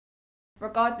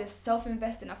regardless,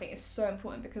 self-investing, I think, is so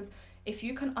important, because if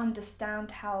you can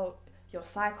understand how your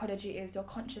psychology is, your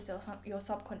conscious, your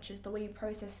subconscious, the way you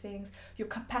process things, your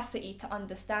capacity to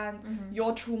understand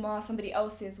your trauma, somebody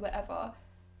else's, whatever,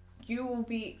 you will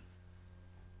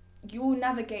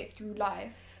navigate through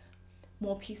life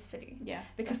more peacefully. Yeah.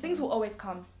 Because things will always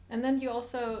come. And then you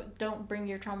also don't bring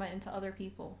your trauma into other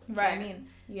people. Right. You know what I mean?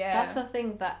 Yeah. That's the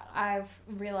thing that I've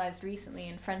realized recently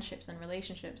in friendships and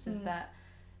relationships is that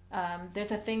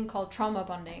there's a thing called trauma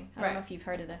bonding. I don't know if you've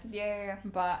heard of this. Yeah.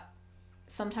 But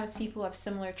sometimes people who have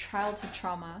similar childhood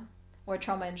trauma or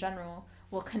trauma in general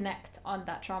will connect on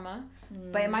that trauma.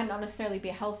 But it might not necessarily be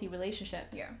a healthy relationship.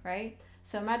 Yeah. Right?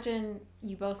 So imagine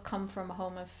you both come from a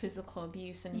home of physical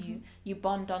abuse and you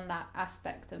bond on that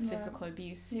aspect of physical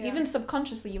abuse. Yeah. Even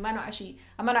subconsciously, I might not actually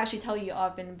tell you, oh,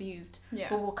 I've been abused. Yeah.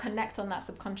 But we'll connect on that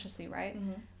subconsciously, right?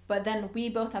 But then we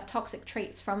both have toxic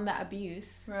traits from that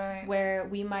abuse, right, where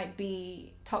we might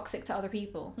be toxic to other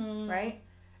people, right?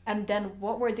 And then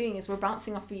what we're doing is we're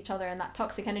bouncing off of each other, and that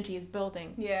toxic energy is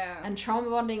building. Yeah. And trauma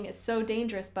bonding is so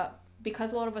dangerous, but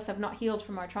because a lot of us have not healed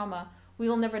from our trauma, we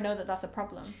will never know that that's a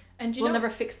problem. And we'll never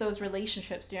fix those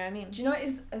relationships, do you know what I mean? Do you know what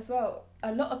is as well?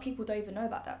 A lot of people don't even know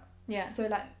about that. Yeah. So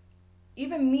like,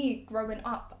 even me growing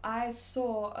up, I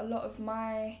saw a lot of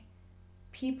my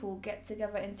people get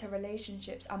together into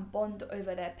relationships and bond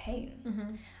over their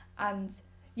pain. And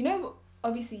you know,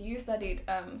 obviously you studied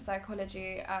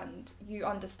psychology and you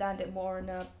understand it more on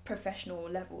a professional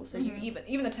level, so you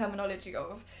even the terminology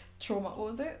of trauma, what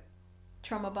was it?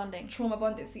 Trauma bonding.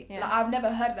 See, like, I've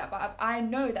never heard of that, but I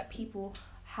know that people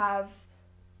have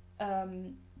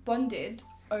bonded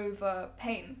over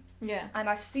pain. Yeah. And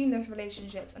I've seen those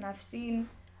relationships, and I've seen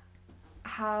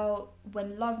how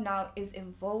when love now is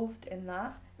involved in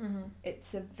that,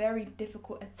 it's a very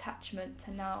difficult attachment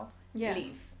to now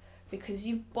leave, because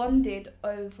you've bonded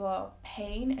over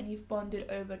pain and you've bonded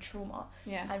over trauma.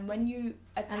 Yeah. And when you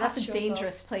attach yourself, and that's a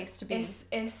dangerous place to be.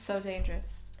 It's so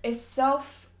dangerous. It's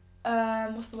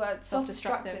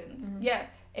self-destructive. Yeah.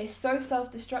 It's so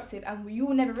self-destructive, and you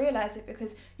will never realize it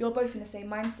because you're both in the same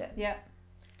mindset. Yeah.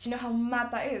 Do you know how mad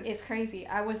that is? It's crazy.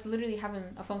 I was literally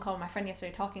having a phone call with my friend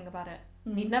yesterday talking about it.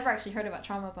 He'd never actually heard about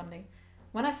trauma bonding.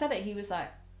 When I said it, he was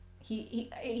like, he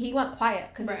went quiet,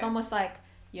 because it's almost like,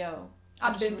 yo,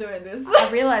 I've been doing this. I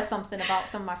realized something about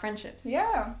some of my friendships.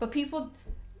 Yeah. But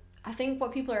I think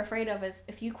what people are afraid of is,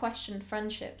 if you question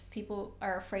friendships, people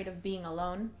are afraid of being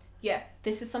alone. Yeah.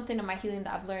 This is something in my healing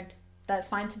that I've learned. That it's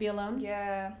fine to be alone.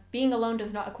 Yeah. Being alone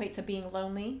does not equate to being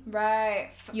lonely.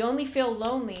 Right. You only feel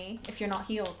lonely if you're not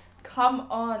healed. Come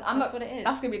on. That's what it is.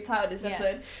 That's going to be the title of this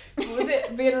episode. What was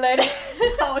it? Being alone.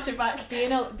 I'll watch it back.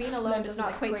 Being alone does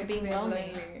not equate to being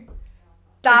lonely.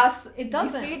 It doesn't.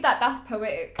 You see that? That's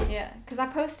poetic. Yeah. Because I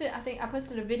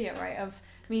posted a video, right, of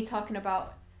me talking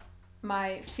about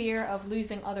my fear of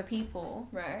losing other people.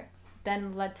 Right.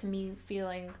 Then led to me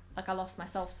feeling like I lost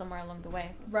myself somewhere along the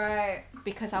way. Right.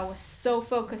 Because I was so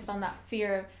focused on that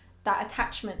fear, that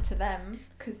attachment to them,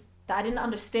 that I didn't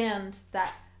understand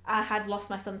that I had lost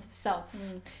my sense of self.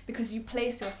 Because you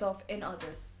place yourself in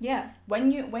others. Yeah.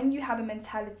 When you have a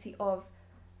mentality of,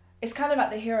 it's kind of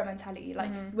like the hero mentality. Like,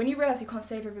 when you realize you can't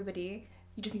save everybody,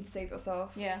 you just need to save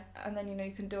yourself. Yeah. And then,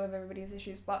 you can deal with everybody's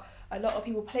issues. But a lot of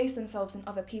people place themselves in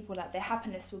other people, like their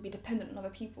happiness will be dependent on other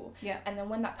people. Yeah. And then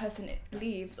when that person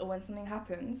leaves, or when something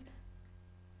happens,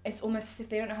 it's almost as if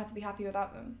they don't know how to be happy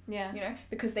without them. Yeah.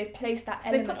 Because they've placed that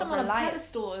element of reliance. They put them on a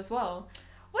pedestal as well.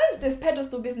 What is this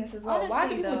pedestal business as well? Honestly, why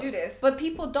do people do this? But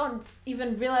people don't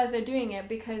even realize they're doing it,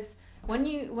 because when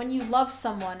you love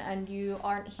someone and you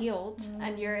aren't healed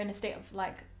and you're in a state of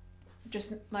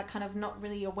just kind of not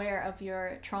really aware of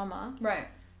your trauma, right?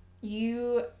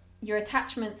 Your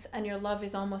attachments and your love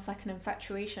is almost like an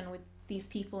infatuation with these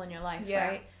people in your life,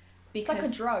 right? Because it's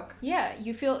like a drug. Yeah,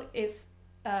 you feel it's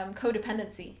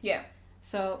codependency. Yeah.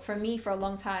 So for me, for a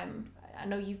long time, I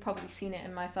know you've probably seen it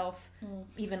in myself,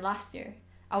 even last year,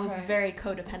 I was very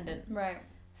codependent. Right.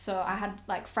 So I had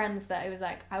friends that it was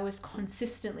I was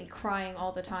consistently crying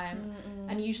all the time,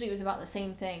 and usually it was about the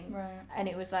same thing. Right. And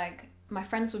it was my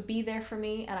friends would be there for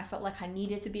me, and I felt like I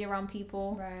needed to be around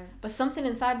people. Right. But something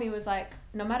inside me was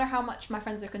no matter how much my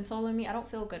friends are consoling me, I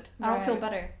don't feel good. Right. I don't feel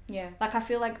better. Yeah. I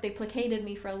feel like they placated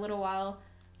me for a little while,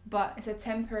 but it's a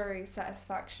temporary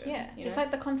satisfaction. Yeah. It's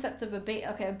like the concept of a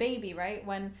baby, right?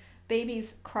 When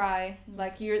babies cry,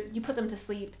 you put them to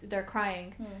sleep, they're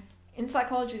crying. In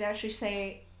psychology, they actually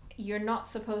say you're not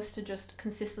supposed to just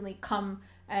consistently come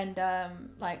and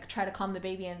try to calm the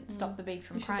baby and stop the baby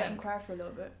from crying. Let them cry for a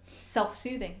little bit.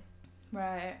 Self-soothing.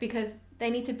 Right. Because they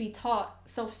need to be taught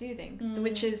self-soothing,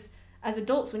 which is, as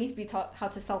adults, we need to be taught how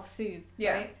to self-soothe,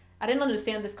 right? I didn't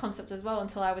understand this concept as well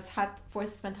until I was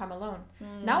forced to spend time alone.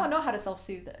 Now I know how to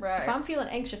self-soothe it. Right. If I'm feeling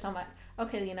anxious, I'm like,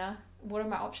 okay, Lena, what are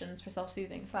my options for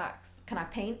self-soothing? Facts. Can I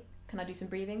paint? Can I do some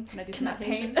breathing? Can I do some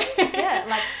meditation? Yeah,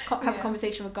 like have a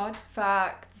conversation with God.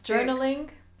 Facts. Journaling,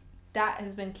 that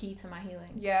has been key to my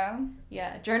healing. Yeah.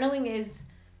 Yeah, journaling is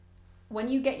when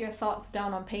you get your thoughts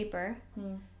down on paper.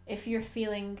 If you're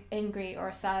feeling angry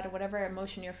or sad or whatever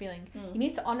emotion you're feeling, you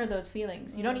need to honor those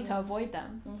feelings. You don't need to avoid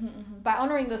them. By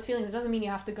honoring those feelings, it doesn't mean you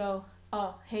have to go,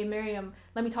 oh, hey, Miriam,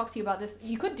 let me talk to you about this.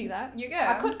 You could do that.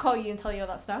 I could call you and tell you all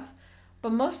that stuff.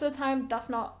 But most of the time, that's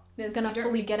not going to fully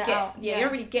really get it out. Yeah, you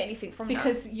don't really get anything from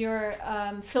because you're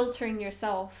filtering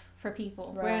yourself for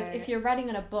people. Right. Whereas if you're writing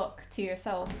in a book to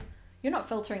yourself, you're not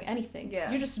filtering anything. Yeah.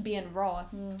 You're just being raw,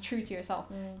 true to yourself.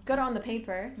 Got it on the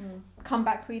paper, come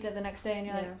back, read it the next day, and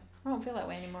you're like, I don't feel that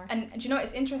way anymore. And do you know,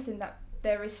 it's interesting that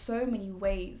there is so many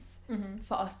ways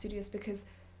for us to do this, because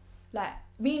like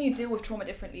me and you deal with trauma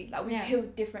differently. Like we've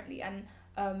healed differently, and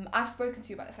I've spoken to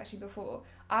you about this actually before.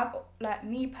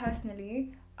 Me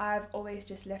personally, I've always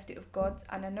just left it with God,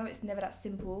 and I know it's never that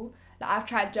simple. Like I've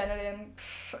tried journaling.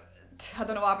 I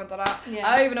don't know what happened to that. Yeah.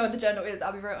 I don't even know what the journal is.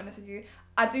 I'll be very honest with you.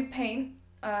 I do paint,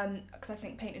 because I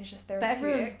think painting is just therapeutic. But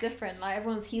everyone's different. Like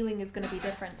everyone's healing is going to be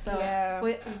different. So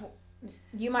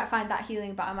you might find that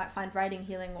healing, but I might find writing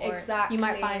healing, or you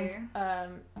might find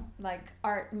like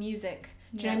art, music.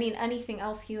 Do you know what I mean? Anything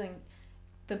else healing.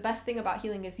 The best thing about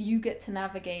healing is you get to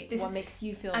navigate what makes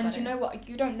you feel better. And you know what?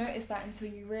 You don't notice that until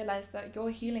you realise that your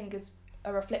healing is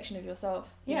a reflection of yourself.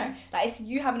 You know? Like it's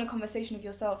you having a conversation with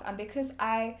yourself. And because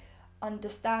I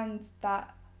understand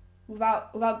that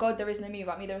without God there is no me,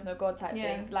 without me there is no God type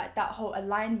thing. Like that whole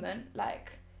alignment,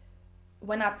 like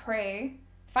when I pray,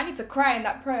 if I need to cry in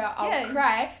that prayer, I'll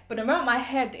cry. But the moment my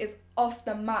head is off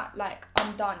the mat, like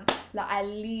I'm done. Like I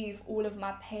leave all of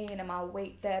my pain and my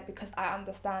weight there, because I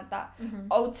understand that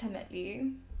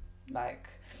ultimately, like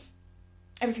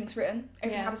everything's written,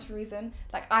 everything happens for a reason.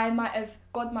 Like God might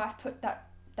have put that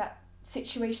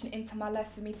situation into my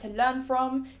life for me to learn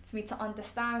from, for me to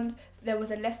understand. There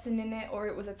was a lesson in it, or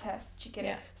it was a test. Do you get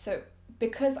it? So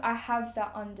because I have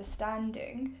that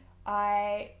understanding,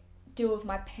 I deal with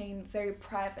my pain very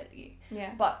privately.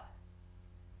 But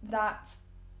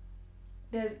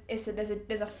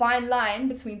there's a fine line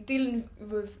between dealing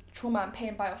with trauma and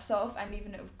pain by yourself and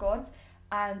leaving it with God,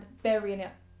 and burying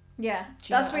it.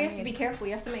 That's where you have to be careful.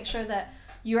 You have to make sure that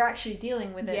you're actually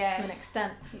dealing with it to an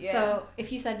extent. So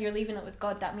if you said you're leaving it with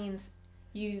God, that means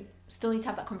you still need to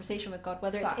have that conversation with God,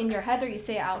 whether it's in your head or you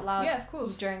say it out loud of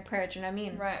course. During prayer. Do you know what I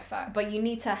mean? Right, facts. But you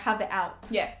need to have it out.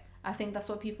 I think that's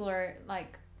what people are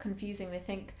like confusing. They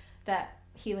think that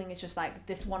healing is just like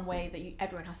this one way that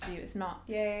everyone has to do. It's not.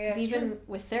 Because even true.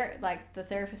 With the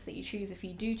therapist that you choose, if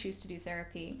you do choose to do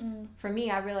therapy, for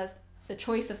me, I realized the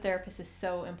choice of therapist is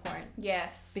so important.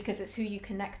 Because it's who you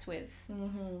connect with.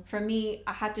 For me,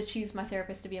 I had to choose my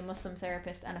therapist to be a Muslim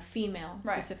therapist and a female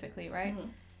specifically, right?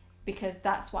 Because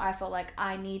that's what I felt like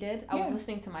I needed. I was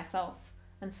listening to myself,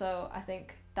 and so I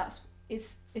think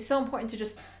it's so important to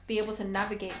just be able to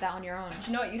navigate that on your own. Do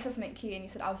you know what? You said something key, and you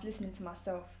said I was listening to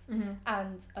myself.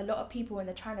 And a lot of people, when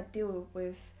they're trying to deal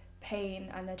with pain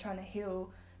and they're trying to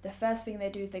heal, the first thing they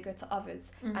do is they go to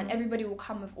others, and everybody will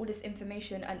come with all this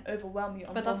information and overwhelm you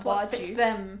and but that's what fits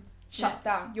them. Shuts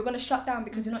down. You're gonna shut down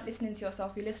because you're not listening to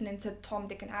yourself. You're listening to Tom,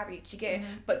 Dick, and Harry. Do you get it?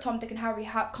 But Tom, Dick, and Harry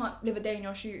can't live a day in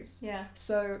your shoes.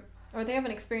 So, or they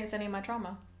haven't experienced any of my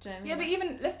trauma. Do you know what I mean? Yeah, but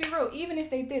even let's be real. Even if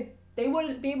they did, they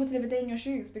wouldn't be able to live a day in your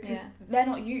shoes because they're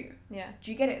not you. Do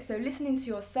you get it? So listening to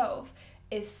yourself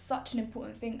is such an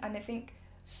important thing, and I think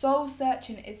soul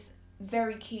searching is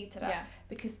very key to that.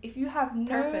 Because if you have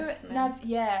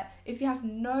if you have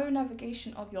no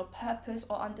navigation of your purpose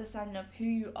or understanding of who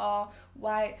you are,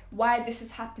 why this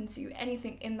has happened to you,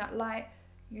 anything in that light,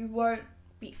 you won't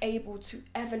be able to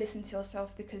ever listen to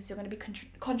yourself, because you're going to be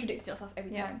contradicting yourself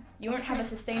every time. You won't have a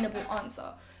sustainable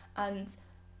answer. And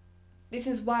this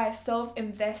is why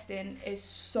self-investing is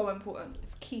so important.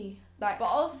 It's key. But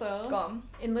also,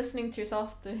 in listening to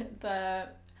yourself,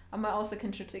 I might also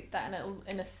contradict that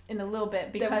in a little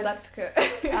bit, because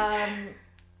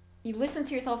you listen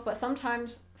to yourself, but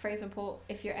sometimes, for example,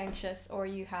 if you're anxious or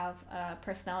you have a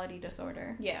personality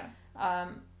disorder,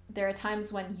 there are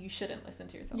times when you shouldn't listen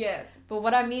to yourself. But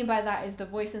what I mean by that is the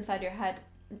voice inside your head.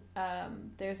 I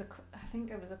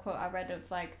think it was a quote I read of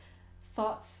like,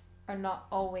 thoughts are not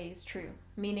always true,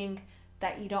 meaning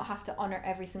that you don't have to honor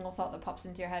every single thought that pops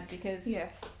into your head, because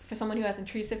for someone who has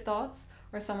intrusive thoughts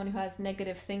or someone who has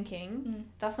negative thinking,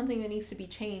 that's something that needs to be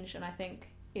changed. And I think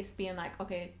it's being like,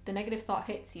 okay, the negative thought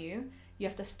hits you, you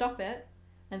have to stop it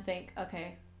and think,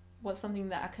 okay, what's something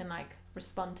that I can like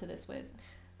respond to this with.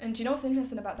 And do you know what's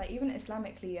interesting about that? Even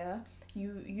Islamically,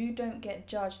 you don't get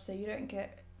judged, so you don't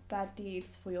get bad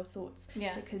deeds for your thoughts.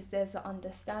 Yeah. Because there's an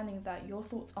understanding that your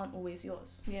thoughts aren't always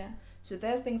yours. Yeah. So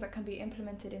there's things that can be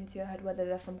implemented into your head, whether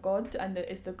they're from God and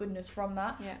is the goodness from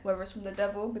that, whether it's from the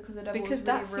devil, because the devil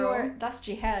is really real. That's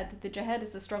jihad. The jihad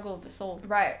is the struggle of the soul.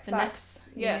 Right. The nafs.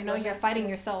 Yeah. You're fighting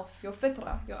yourself. Your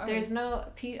fitra. Your own. There's no.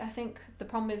 I think the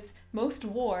problem is most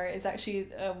war is actually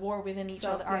a war within each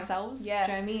other, ourselves. Yeah.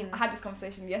 Do you know what I mean? I had this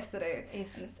conversation yesterday.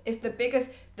 It's the biggest.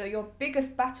 Your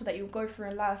biggest battle that you'll go through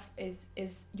in life is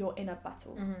your inner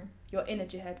battle, your inner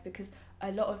jihad, because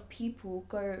a lot of people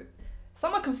go.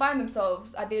 Someone can find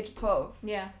themselves at the age of 12.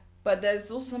 Yeah. But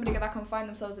there's also somebody that can find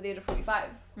themselves at the age of 45.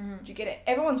 Do you get it?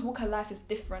 Everyone's walk of life is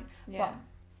different. Yeah. But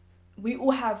we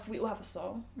all have a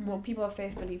soul. Well, people of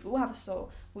faith believe we all have a soul.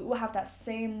 We all have that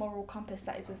same moral compass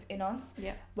that is within us.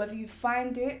 Yeah. Whether you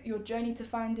find it, your journey to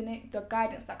finding it, the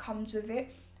guidance that comes with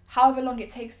it, however long it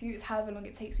takes you,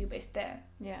 but it's there.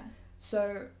 Yeah.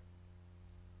 So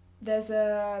there's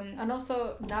and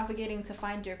also navigating to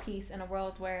find your peace in a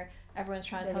world where everyone's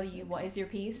trying to tell you what is your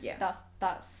peace. Yeah.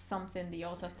 That's something that you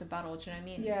also have to battle. Do you know what I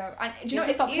mean? Yeah. And do you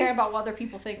know, stop caring about what other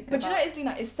people think. But do you know, it's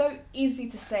Lena, it's so easy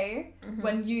to say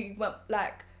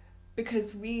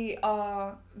because we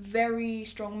are very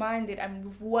strong-minded and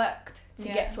we've worked to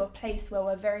get to a place where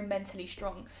we're very mentally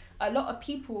strong. A lot of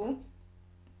people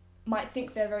might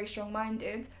think they're very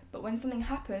strong-minded, but when something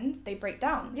happens, they break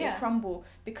down, they crumble,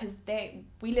 because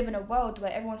we live in a world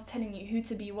where everyone's telling you who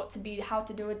to be, what to be, how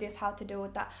to deal with this, how to deal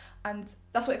with that, and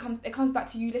that's what it comes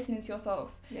back to you listening to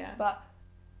yourself. Yeah. But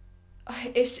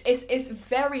it's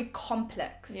very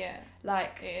complex. Yeah.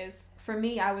 Like it is. For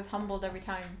me, I was humbled every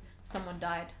time someone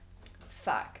died.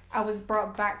 Facts. I was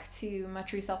brought back to my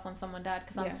true self when someone died,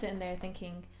 because I'm sitting there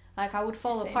thinking, like, I would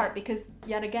fall apart because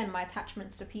yet again my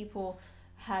attachments to people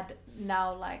had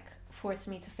now like forced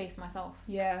me to face myself.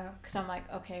 Yeah. Because I'm like,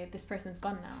 okay, this person's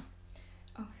gone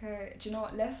now. Okay, do you know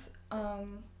what? Let's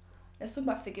talk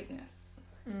about forgiveness.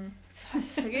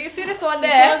 You see this one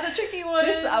there? That was a tricky one.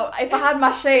 If I had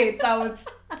my shades, I would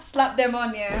slap them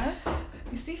on. Yeah.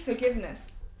 You see, forgiveness.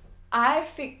 I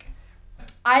think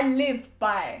I live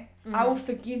by. I will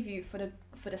forgive you for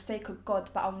the sake of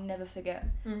God, but I'll never forget.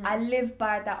 I live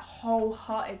by that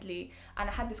wholeheartedly. And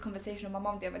I had this conversation with my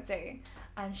mum the other day,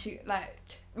 and she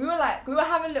we were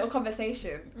having a little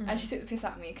conversation, and she took the piss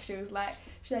at me because she was like,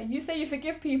 you say you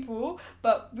forgive people,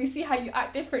 but we see how you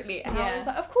act differently. And I was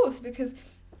like, of course, because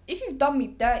if you've done me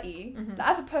dirty,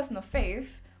 as a person of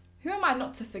faith, who am I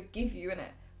not to forgive you,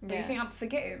 innit? But you think I'm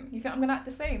forgetting? You think I'm gonna act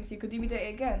the same so you could do me dirty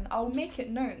again? I'll make it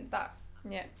known that.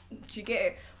 Yeah. Do you get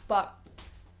it? But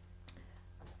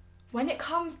when it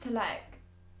comes to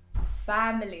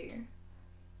family,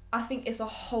 I think it's a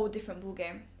whole different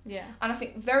ballgame. Yeah. And I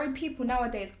think very people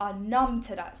nowadays are numb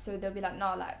to that, so they'll be like,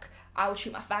 no, I will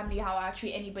treat my family how I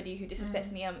treat anybody who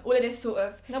disrespects me. All of this sort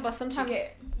of. No, but sometimes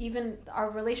even our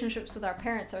relationships with our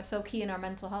parents are so key in our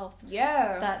mental health.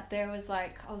 Yeah. That there was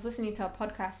I was listening to a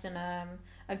podcast, and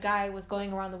a guy was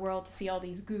going around the world to see all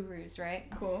these gurus, right?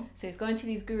 Cool. So he's going to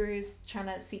these gurus trying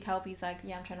to seek help. He's like,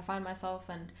 I'm trying to find myself,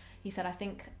 and he said, I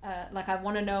think I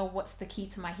want to know what's the key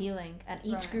to my healing. And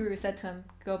each guru said to him,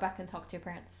 go back and talk to your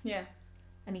parents. Yeah.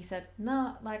 And he said,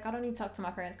 no, I don't need to talk to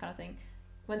my parents, kind of thing.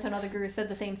 Went to another guru, said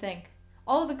the same thing.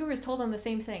 All of the gurus told him the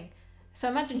same thing. So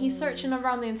imagine he's searching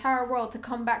around the entire world to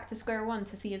come back to square one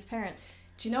to see his parents.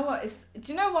 Do you know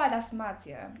why that's mad?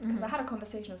 Yeah, because I had a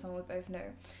conversation with someone we both know,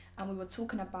 and we were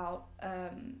talking about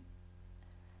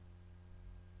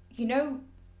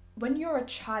when you're a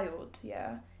child,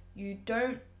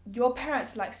 your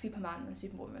parents like Superman and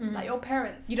Superwoman. Like your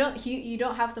parents, you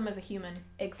don't have them as a human.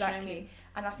 Exactly. You know what I mean?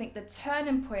 And I think the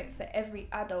turning point for every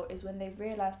adult is when they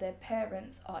realize their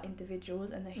parents are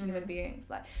individuals and they're human beings.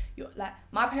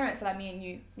 My parents are like me and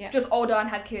you, just older and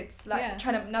had kids, trying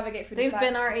to navigate through this life.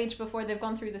 They've been our age before. They've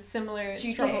gone through the similar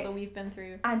struggle that we've been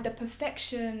through. And the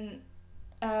perfection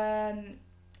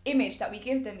image that we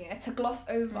give them, to gloss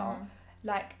over,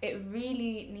 it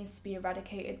really needs to be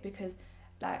eradicated, because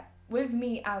with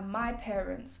me and my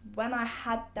parents, when I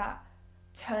had that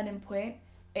turning point,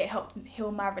 it helped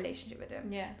heal my relationship with them.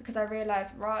 Yeah. Because I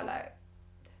realised,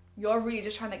 you're really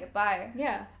just trying to get by.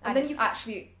 Yeah. And then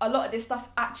actually, a lot of this stuff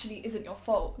actually isn't your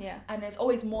fault. Yeah. And there's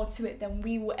always more to it than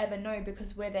we will ever know,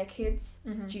 because we're their kids.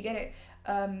 Do you get it?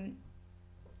 I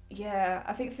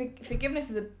think forgiveness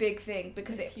is a big thing,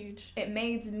 because it's huge. It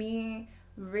made me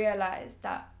realise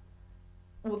that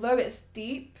although it's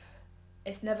deep,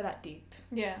 it's never that deep.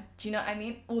 Yeah. Do you know what I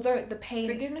mean? Although the pain...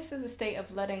 Forgiveness is a state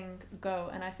of letting go,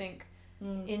 and I think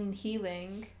in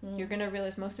healing, you're going to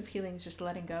realise most of healing is just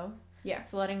letting go. Yeah.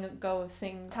 So letting go of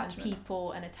things and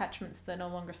people and attachments that no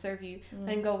longer serve you.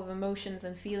 Letting go of emotions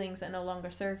and feelings that no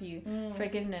longer serve you.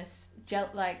 Forgiveness,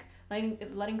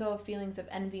 letting go of feelings of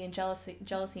envy and jealousy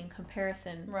and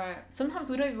comparison. Right. Sometimes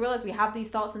we don't even realize we have these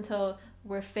thoughts until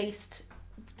we're faced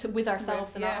with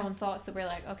ourselves and our own thoughts, that we're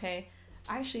like, okay,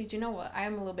 actually, do you know what? I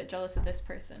am a little bit jealous of this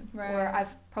person. Right. Or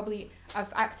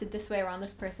I've acted this way around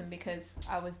this person because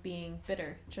I was being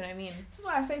bitter. Do you know what I mean? This is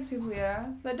why I say to people,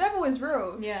 the devil is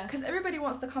real. Yeah. Because everybody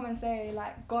wants to come and say,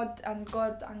 like, God and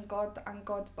God and God and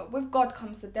God. But with God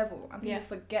comes the devil. And people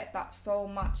forget that so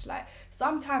much. Like,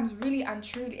 sometimes, really and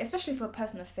truly, especially for a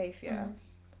person of faith, not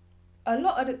a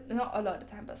lot of the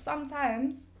time, but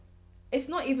sometimes, it's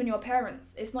not even your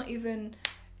parents. It's not even...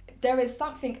 There is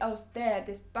something else there,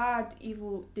 this bad,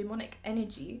 evil, demonic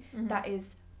energy that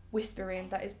is whispering,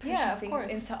 that is pushing things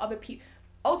into other people.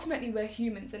 Ultimately, we're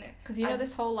humans, innit? Because you know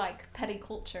this whole, like, petty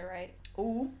culture, right?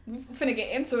 Ooh, we're finna get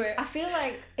into it. I feel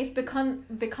like it's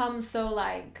become so,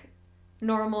 like,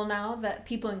 normal now that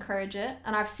people encourage it.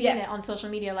 And I've seen it on social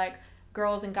media, like,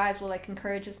 girls and guys will, like,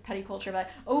 encourage this petty culture. Like,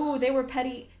 oh, they were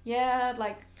petty. Yeah,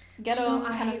 like... Get on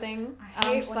kind of thing. I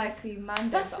hate when I see man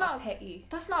that's not petty.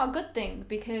 That's not a good thing,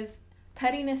 because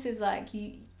pettiness is like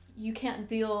you can't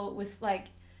deal with, like,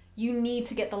 you need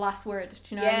to get the last word.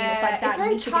 Do you know what I mean? It's like that. It's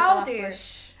very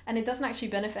childish, and it doesn't actually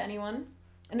benefit anyone,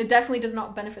 and it definitely does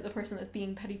not benefit the person that's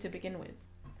being petty to begin with.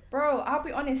 Bro, I'll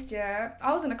be honest.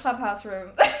 I was in a clubhouse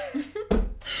room.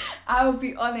 I will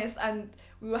be honest, and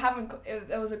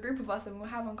there was a group of us, and we were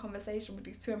having a conversation with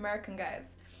these two American guys,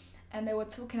 and they were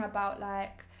talking about,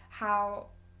 like, how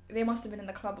they must have been in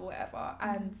the club or whatever,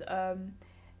 and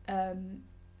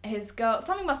his girl,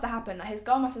 something must have happened. Like, his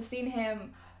girl must have seen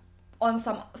him on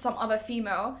some other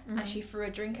female, and she threw a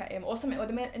drink at him or something, or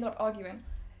they ended up arguing.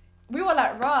 We were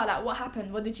like, rah, like, what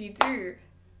happened? What did you do?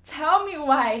 Tell me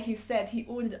why he said he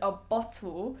ordered a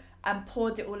bottle and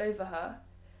poured it all over her.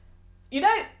 You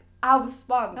know, I was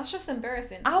spun. That's just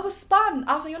embarrassing. I was spun.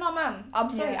 I was like, you're not a man. I'm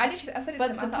sorry. I said it to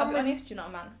him. I said, I'll be honest, you're not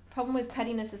a man. Problem with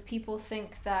pettiness is people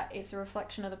think that it's a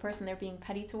reflection of the person they're being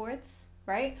petty towards,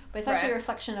 right? But it's actually a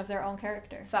reflection of their own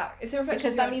character. Fact. It's a reflection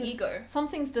of their own ego.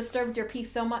 Something's disturbed your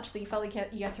peace so much that you felt like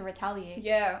you had to retaliate.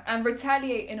 Yeah, and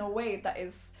retaliate in a way that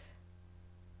is...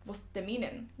 What's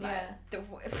demeaning? Like,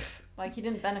 like, you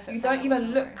didn't benefit. You don't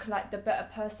even look like the better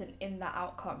person in that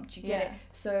outcome. Do you get it?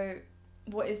 So,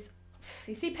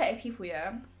 you see petty people,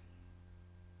 I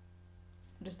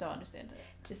just don't understand it.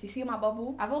 You see my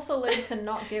bubble? I've also learned to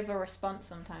not give a response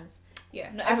sometimes.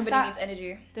 Yeah, not everybody needs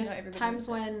energy. There's times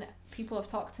when people have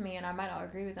talked to me and I might not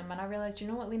agree with them, and I realised, you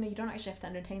know what, Lena, you don't actually have to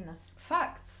entertain this.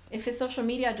 Facts. If it's social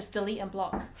media, just delete and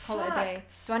block. Call it a day.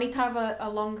 Do I need to have a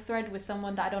long thread with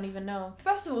someone that I don't even know?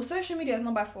 First of all, social media is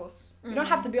not by force. You don't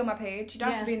have to be on my page. You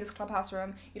don't have to be in this clubhouse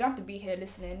room. You don't have to be here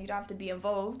listening. You don't have to be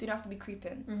involved. You don't have to be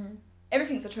creeping.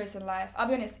 Everything's a choice in life. I'll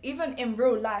be honest, even in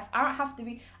real life, I don't have to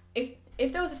be...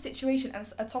 If there was a situation and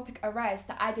a topic arise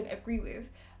that I didn't agree with,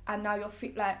 and now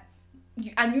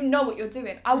you know what you're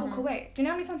doing, I'll walk away. Do you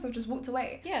know how many times I've just walked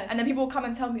away? Yeah. And then people will come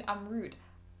and tell me I'm rude.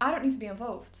 I don't need to be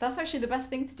involved. That's actually the best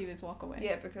thing to do, is walk away.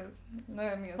 Yeah, because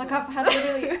knowing me as well. I've had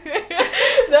literally...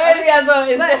 knowing me as well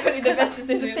is definitely the best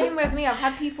decision. The same with me. I've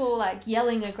had people, like,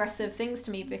 yelling aggressive things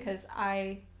to me because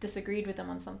I disagreed with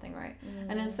them on something, right?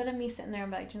 And instead of me sitting there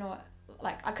and be like, do you know what?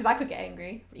 Like, because I could get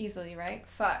angry easily, right?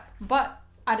 Facts. But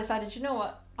I decided, you know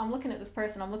what? I'm looking at this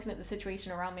person, I'm looking at the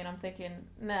situation around me, and I'm thinking,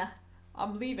 nah,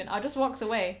 I'm leaving. I just walked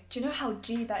away. Do you know how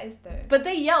G that is, though? But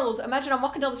they yelled. Imagine I'm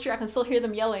walking down the street, I can still hear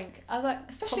them yelling. I was like,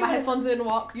 especially put my headphones in and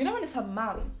walked. You know when it's a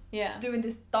man doing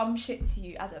this dumb shit to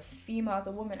you as a female, as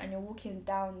a woman, and you're walking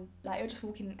down, like, you're just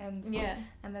walking and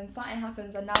then something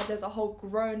happens, and now there's a whole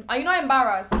groan. Are you not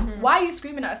embarrassed? Why are you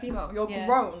screaming at a female? You're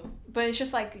grown. But it's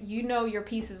just like, you know, your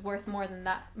piece is worth more than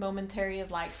that momentary of,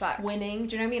 like, winning.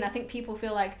 Do you know what I mean? I think people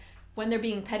feel like when they're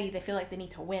being petty, they feel like they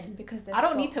need to win. Because I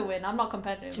don't need to win. I'm not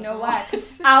competitive. Do you know why?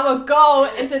 Because our goal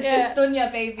isn't this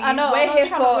dunya, baby. I know. We're here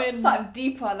for something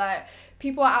deeper. Like,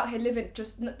 people are out here living,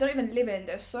 they don't even live in.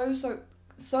 They're so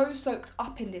soaked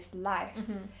up in this life.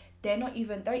 They don't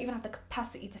even have the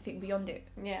capacity to think beyond it.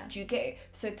 Yeah. Do you get it?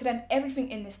 So to them, everything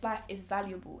in this life is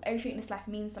valuable. Everything in this life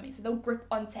means something. So they'll grip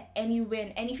onto any win,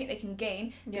 anything they can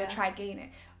gain, they'll try gain it.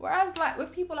 Whereas, like,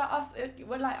 with people like us,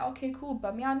 we're like, okay, cool,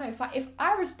 but me, I know if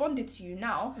I responded to you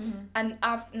now, and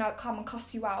I've now come and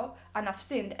cussed you out, and I've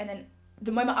sinned, and then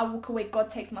the moment I walk away, God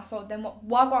takes my soul, then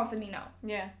what go on for me now?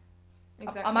 Yeah.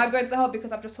 Exactly. Am I going to hell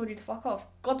because I've just told you to fuck off?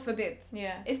 God forbid.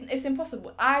 Yeah. It's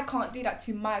impossible. I can't do that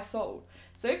to my soul.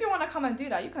 So if you want to come and do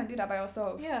that, you can do that by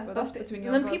yourself. Yeah. But that's between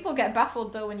you and then people get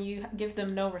baffled though when you give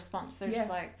them no response. They're just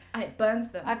like... And it burns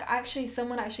them.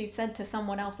 Someone actually said to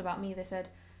someone else about me, they said,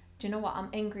 do you know what? I'm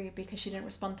angry because she didn't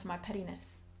respond to my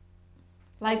pettiness.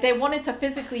 Like, they wanted to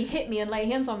physically hit me and lay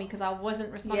hands on me because I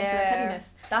wasn't responding to the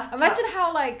pettiness. Imagine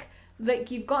how, like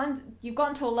you've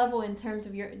gotten to a level in terms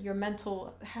of your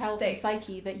mental health and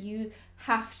psyche that you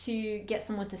have to get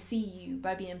someone to see you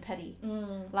by being petty.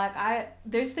 Like,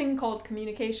 there's a thing called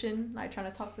communication, like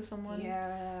trying to talk to someone.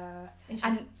 Yeah.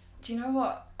 And do you know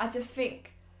what? I just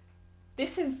think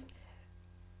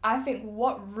I think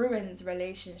what ruins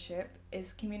relationship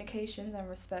is communication and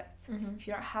respect. If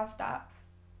you don't have that,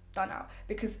 done out.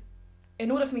 Because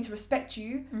in order for me to respect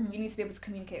you, you need to be able to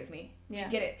communicate with me. Yeah.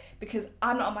 You get it? Because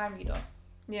I'm not a mind reader.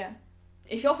 Yeah.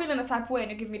 If you're feeling a type of way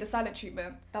and you're giving me the silent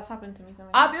treatment... That's happened to me so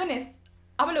many I'll be honest,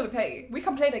 I'm a little bit petty. We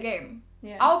can play the game.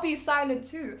 Yeah. I'll be silent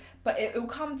too, but it'll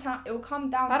come down to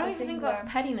I don't even think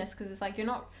that's pettiness, because it's like you're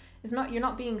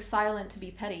not being silent to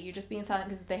be petty. You're just being silent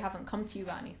because they haven't come to you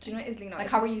about anything. Do you know what it is, Lena? Like,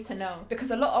 how are you to know?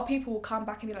 Because a lot of people will come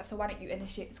back and be like, so why don't you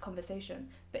initiate this conversation?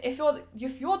 But if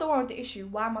you're the one with the issue,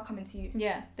 why am I coming to you?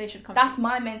 Yeah, they should come. That's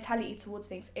my mentality towards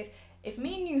things. If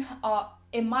me and you are,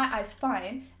 in my eyes,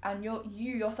 fine, and you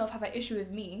yourself have an issue with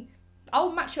me,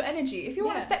 I'll match your energy. If you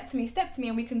want to step to me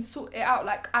and we can sort it out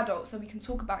like adults and we can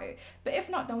talk about it. But if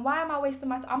not, then why am I wasting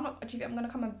my time? I'm going to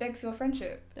come and beg for your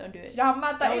friendship. Don't do it. Do you know how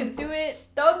mad that is? Don't do it.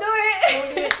 Don't do it.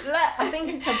 Don't do it. I think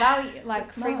it's the value,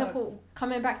 like, for example,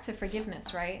 coming back to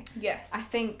forgiveness, right? Yes. I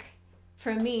think,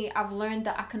 for me, I've learned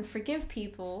that I can forgive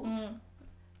people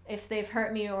if they've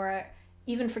hurt me, or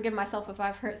even forgive myself if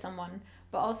I've hurt someone.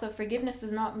 But also, forgiveness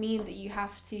does not mean that you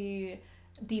have to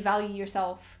devalue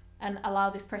yourself and allow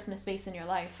this person a space in your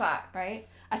life. Fact. Right?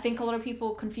 I think a lot of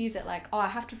people confuse it like, oh, I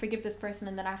have to forgive this person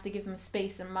and then I have to give them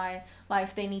space in my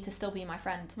life. They need to still be my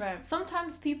friend. Right.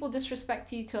 Sometimes people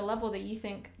disrespect you to a level that you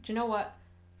think, do you know what?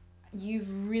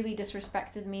 You've really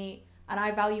disrespected me, and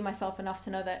I value myself enough to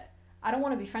know that I don't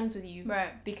want to be friends with you.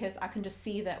 Right. Because I can just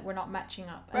see that we're not matching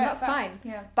up. And that's fine.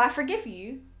 Yeah. But I forgive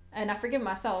you. And I forgive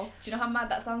myself. Do you know how mad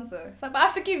that sounds though? It's like, but I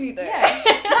forgive you though. Yeah.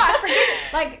 No, I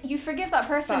forgive. Like, you forgive that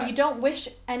person. Facts. You don't wish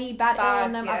any bad ill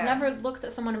on them. Yeah. I've never looked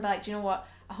at someone and be like, do you know what?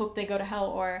 I hope they go to hell,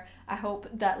 or I hope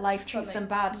that life treats them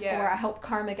bad, or I hope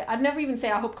karma I'd never even say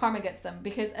I hope karma gets them,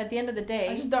 because at the end of the day...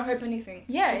 I just don't hope anything.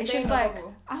 Yeah, it's just like,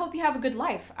 I hope you have a good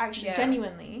life, actually,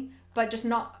 genuinely, but just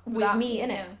not with me in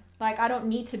it. Like, I don't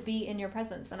need to be in your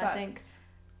presence. And Facts. I think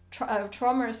a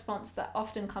trauma response that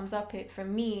often comes up for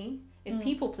me is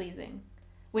people-pleasing.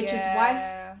 Which is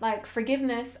why, like,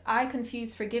 forgiveness, I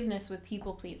confuse forgiveness with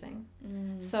people-pleasing.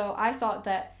 So I thought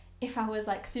that if I was,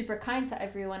 like, super kind to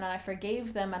everyone and I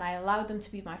forgave them and I allowed them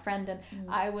to be my friend and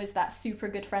I was that super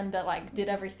good friend that, like, did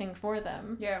everything for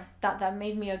them, that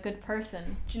made me a good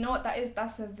person. Do you know what that is?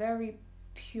 That's a very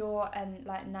pure and,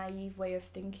 like, naive way of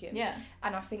thinking. Yeah.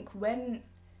 And I think when,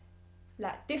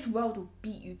 like, this world will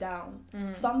beat you down,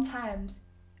 sometimes...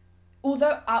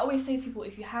 Although I always say to people,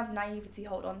 if you have naivety,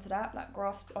 hold on to that, like,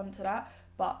 grasp onto that,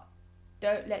 but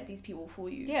don't let these people fool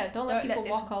you. Yeah, don't let people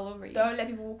walk all over you. Don't let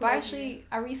people walk all over you. But actually,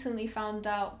 I recently found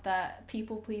out that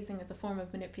people-pleasing is a form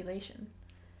of manipulation.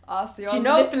 So you're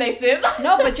manipulative.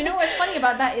 No, but you know what's funny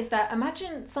about that is that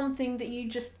imagine something that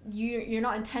you're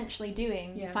not intentionally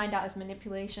doing, you find out as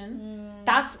manipulation.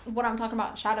 That's what I'm talking about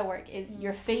in shadow work, is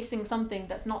you're facing something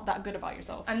that's not that good about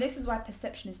yourself. And this is why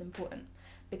perception is important.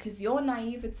 Because your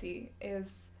naivety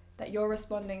is that you're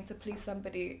responding to please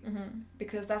somebody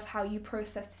because that's how you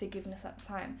processed forgiveness at the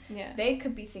time. Yeah. They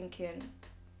could be thinking,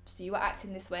 so you were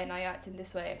acting this way, now you're acting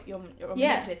this way, you're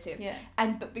manipulative. Yeah.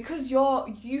 But because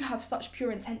you have such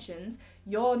pure intentions,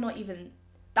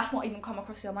 that's not even come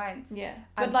across your mind. Yeah.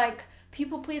 But like,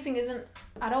 people pleasing isn't,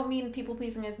 I don't mean people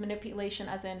pleasing as manipulation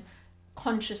as in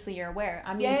consciously you're aware.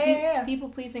 I mean, people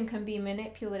pleasing can be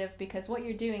manipulative because what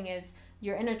you're doing is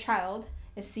your inner child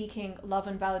is seeking love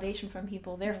and validation from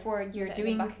people. Therefore, you're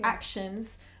doing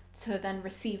actions to then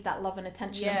receive that love and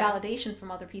attention and validation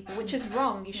from other people, which is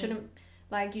wrong. You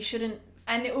shouldn't,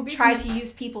 and it will be try to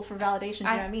use people for validation. Do you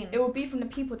know what I mean? It will be from the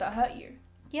people that hurt you.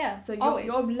 Yeah. So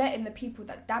you're letting the people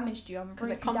that damaged you and because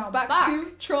it comes back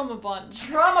to trauma bond.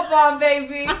 Trauma bond,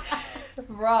 baby.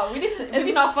 Bro, we need to...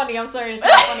 It's not funny, I'm sorry, it's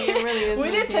not funny, it really is.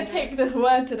 We need to take this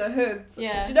word to the hood.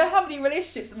 Yeah. Do you know how many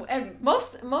relationships will end?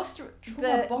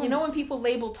 You know when people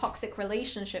label toxic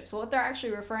relationships, what they're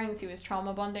actually referring to is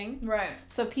trauma bonding. Right.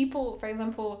 So people, for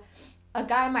example, a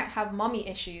guy might have mommy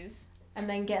issues and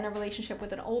then get in a relationship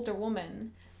with an older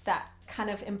woman that kind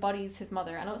of embodies his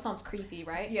mother. I know it sounds creepy,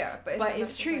 right? Yeah, but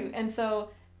it's true. And so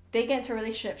they get into a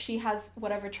relationship. She has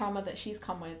whatever trauma that she's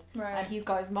come with, and he's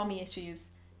got his mommy issues.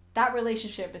 That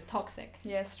relationship is toxic.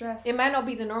 Yeah, stress. It might not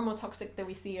be the normal toxic that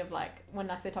we see of, like, when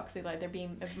I say toxic, like they're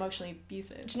being emotionally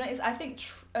abusive. Do you know, I think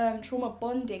trauma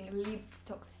bonding leads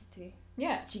to toxicity.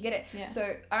 Yeah. Do you get it? Yeah.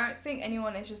 So I don't think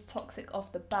anyone is just toxic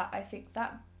off the bat. I think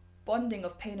that bonding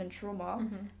of pain and trauma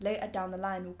later down the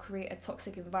line will create a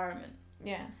toxic environment.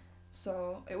 Yeah.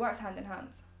 So it works hand in hand.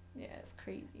 Yeah, it's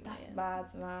crazy. That's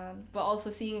bad, man. But also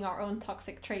seeing our own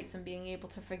toxic traits and being able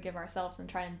to forgive ourselves and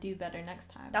try and do better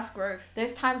next time. That's growth.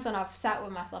 There's times when I've sat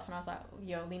with myself and I was like,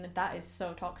 yo, Lena, that is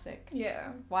so toxic. Yeah.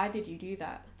 Why did you do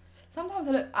that? Sometimes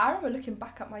I remember looking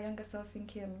back at my younger self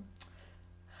thinking,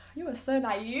 you were so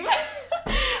naive.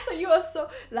 You were so,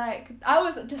 like, I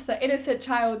was just an innocent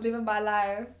child living my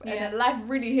life, and then life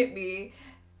really hit me,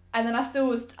 and then I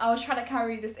was trying to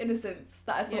carry this innocence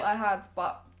that I thought I had,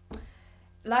 but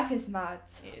life is mad.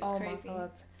 It's oh crazy. My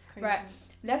God. It's crazy. Right,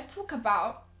 let's talk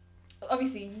about,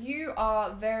 obviously you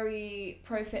are very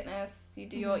pro fitness. You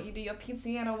do your PT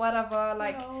or whatever.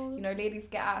 Like, you know, ladies,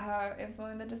 get at her info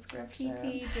in the description. PT, do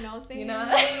you know what I'm saying? You know,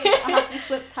 I have to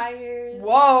flip tires.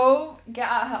 Whoa, get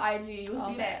at her IG. You'll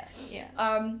see that.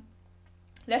 Yeah.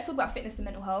 Let's talk about fitness and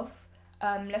mental health.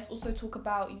 Let's also talk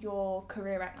about your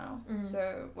career right now.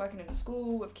 So working in a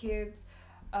school with kids.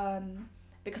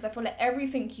 Because I feel like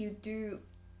everything you do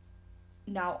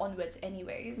now onwards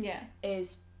anyways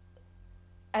is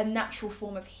a natural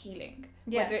form of healing.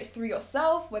 Whether it's through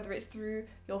yourself, whether it's through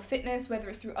your fitness, whether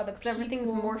it's through other people.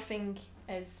 Everything's morphing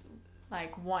as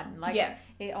like one. Like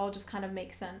it all just kind of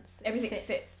makes sense. Everything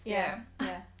fits. Yeah.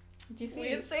 Do you see? We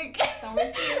in sync.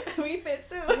 We fit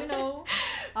too. You know.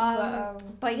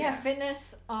 But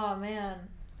fitness. Oh man.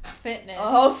 Fitness.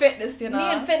 Oh, fitness, you know. Me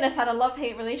and fitness had a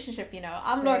love-hate relationship, you know.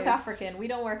 I'm North African. We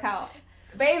don't work out.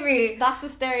 Baby. That's the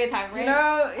stereotype, right? You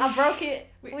know. I broke it.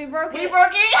 We broke it. We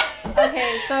broke it.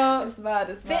 Okay, so it's mad.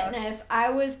 Fitness,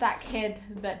 I was that kid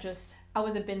that I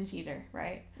was a binge eater,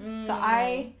 right? So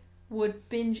I would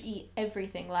binge eat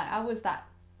everything. Like, I was that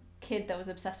kid that was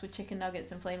obsessed with chicken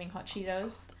nuggets and flaming hot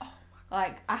Cheetos.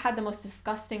 Like, I had the most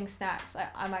disgusting snacks.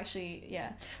 I'm actually,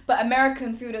 But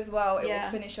American food as well, it will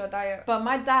finish your diet. But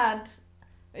my dad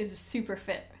is super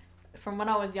fit from when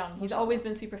I was young. He's always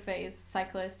been super fit. He's a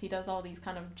cyclist. He does all these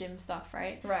kind of gym stuff,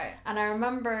 right? Right. And I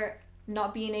remember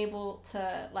not being able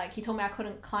to, like, he told me I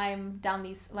couldn't climb down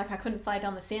these, like, I couldn't slide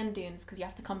down the sand dunes because you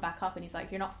have to come back up. And he's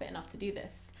like, you're not fit enough to do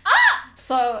this.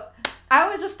 So I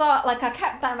always just thought, like, I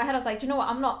kept that in my head. I was like, do you know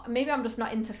what? Maybe I'm just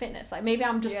not into fitness. Like, maybe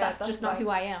I'm just, that's just not who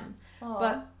I am. Aww.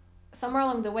 But somewhere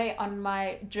along the way on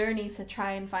my journey to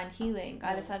try and find healing,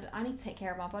 I decided I need to take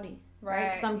care of my body,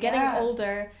 right? Because I'm getting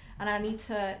older, and I need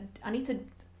to.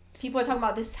 People are talking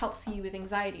about this helps you with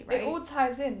anxiety, right? It all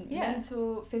ties in.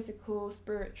 Mental, physical,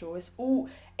 spiritual.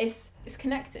 It's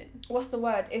connected. What's the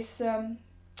word? It's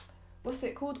what's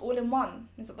it called? All in one.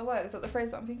 Is that the word? Is that the phrase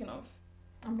that I'm thinking of?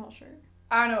 I'm not sure.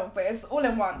 I don't know, but it's all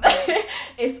in one.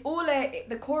 It's all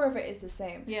the core of it is the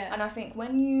same. Yeah. And I think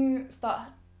when you start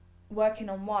working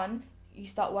on one, you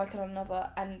start working on another,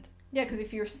 and because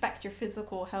if you respect your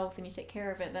physical health and you take care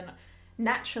of it, then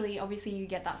naturally, obviously, you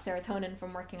get that serotonin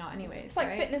from working out anyways. It's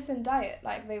like fitness and diet,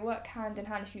 like they work hand in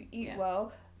hand. If you eat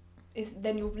well,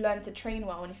 then you'll learn to train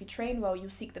well, and if you train well, you'll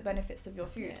seek the benefits of your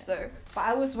food. So, but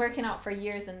I was working out for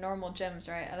years in normal gyms,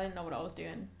 right? I didn't know what I was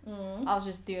doing. I was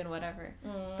just doing whatever.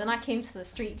 Then I came to the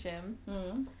street gym.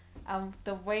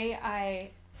 The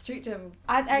way street gym.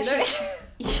 I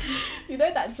actually, you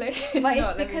know that place. But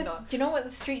it's because do you know what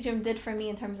the street gym did for me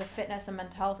in terms of fitness and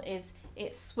mental health is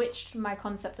it switched my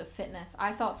concept of fitness.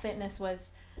 I thought fitness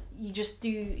was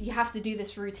you have to do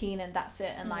this routine and that's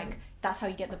it, and like that's how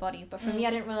you get the body. But for me,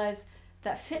 I didn't realize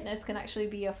that fitness can actually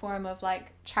be a form of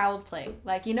like child play.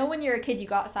 Like, you know, when you're a kid, you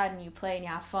go outside and you play and you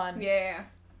have fun. Yeah.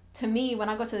 To me, when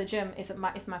I go to the gym,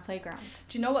 it's my playground.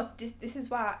 Do you know what? This is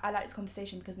why I like this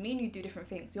conversation, because me and you do different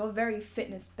things. You're very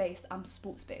fitness based. I'm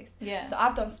sports based. Yeah. So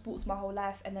I've done sports my whole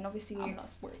life, and then obviously I'm not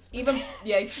sports. Even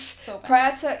so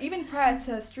prior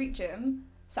to street gym.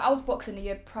 So I was boxing the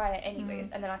year prior,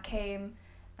 anyways, and then I came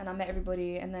and I met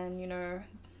everybody, and then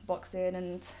boxing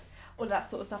and all that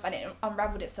sort of stuff, and it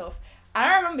unraveled itself.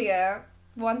 I remember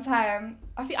one time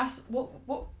I think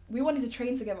what we wanted to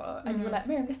train together, and you were like,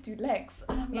 Miriam, let's do legs.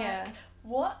 And I'm like,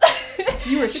 what?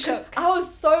 You were shook.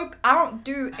 I don't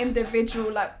do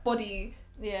individual like body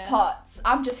parts.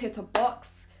 I'm just here to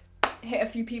box, hit a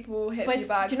few people, hit a few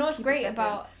bags. Do you know what's great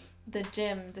about the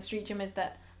street gym is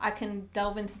that I can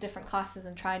delve into different classes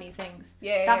and try new things.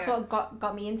 That's what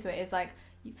got me into it, is like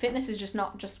fitness is just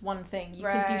not just one thing. You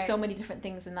can do so many different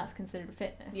things, and that's considered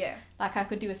fitness. Yeah. Like, I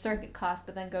could do a circuit class,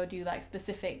 but then go do, like,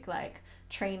 specific, like,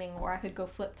 training, or I could go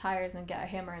flip tires and get a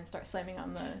hammer and start slamming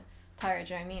on the tire.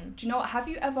 Do you know what I mean? Do you know what? Have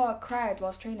you ever cried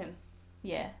whilst training?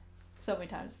 Yeah. So many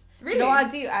times. Really? Do you know what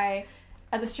I do?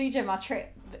 At the street gym,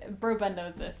 Bro Ben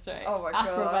knows this, right? Oh my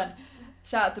Ask God. Bro Ben.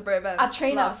 Shout out to Bro Ben. I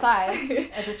train outside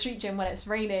at the street gym when it's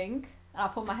raining, and I'll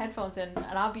put my headphones in,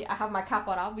 and I have my cap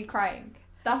on, I'll be crying.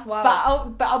 That's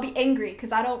wild. But I'll be angry,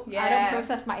 because I don't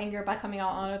process my anger by coming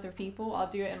out on other people.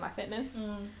 I'll do it in my fitness.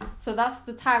 So that's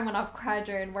the time when I've cried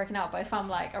during working out. But if I'm,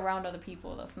 like, around other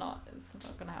people, it's not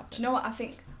gonna happen. Do you know what? I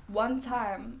think one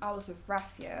time I was with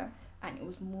Rafia, and it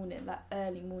was morning, like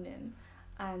early morning,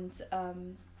 and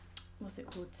what's it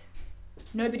called?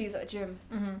 Nobody was at the gym,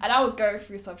 and I was going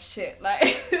through some shit.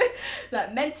 Like,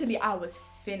 like mentally, I was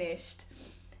finished.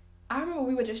 I remember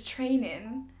we were just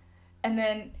training, and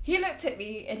then he looked at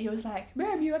me and he was like,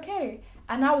 "Miriam, you okay?"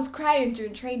 And I was crying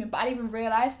during training, but I didn't even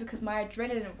realize because my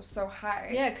adrenaline was so high.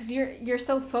 Yeah, because you're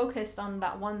so focused on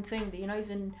that one thing that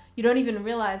you don't even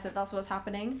realize that that's what's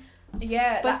happening.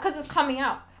 Yeah, but it's because it's coming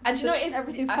out. And you know,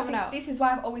 everything's coming out. This is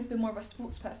why I've always been more of a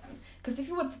sports person. Because if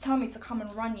you were to tell me to come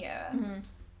and run,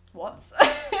 what?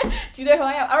 Do you know who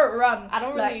I am? I don't run. I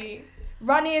don't really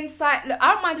running. I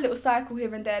don't mind a little cycle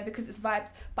here and there because it's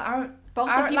vibes, but I don't. But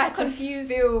also, people like confuse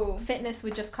fitness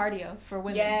with just cardio for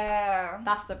women. Yeah,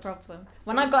 that's the problem.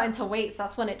 When I got into weights,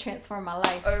 that's when it transformed my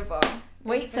life.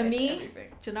 Weights to me, everything.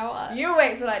 Do you know what? Your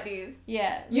weights are like these.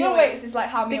 Yeah. Your weights is like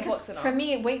how me because boxing for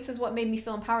me, weights is what made me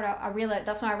feel empowered. I realized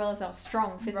that's when I realized I was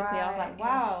strong physically. I was like,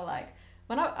 wow, like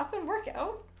when I've been working.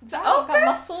 I've got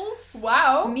muscles.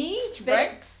 Wow. Me,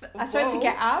 fit. I started to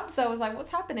get abs. I was like,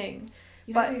 what's happening?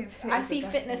 But I see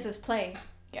fitness as play.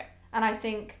 Yeah. And I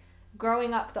think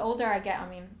growing up, the older I get, I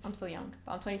mean, I'm still young,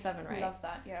 but I'm 27, right? Love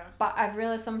that, yeah. But I've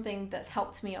realized something that's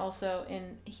helped me also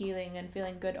in healing and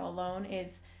feeling good alone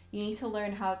is you need to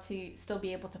learn how to still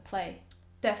be able to play.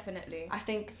 Definitely. I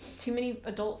think too many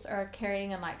adults are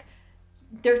carrying and like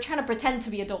they're trying to pretend to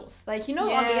be adults. Like, on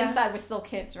the inside we're still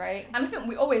kids, right? And I think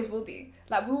we always will be.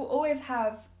 Like, we will always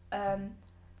have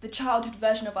the childhood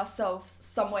version of ourselves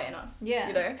somewhere in us.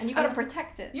 Yeah. And you gotta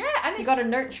protect it. Yeah, and you gotta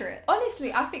nurture it.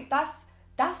 Honestly, I think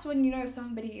that's when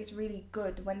somebody is really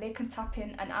good, when they can tap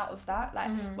in and out of that.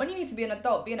 Like, when you need to be an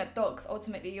adult, because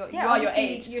ultimately you are your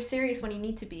age. You're serious when you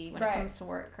need to be when it comes to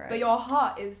work, right? But your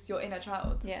heart is your inner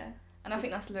child. Yeah. And I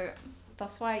think that's lit.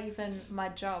 That's why even my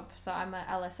job, so I'm a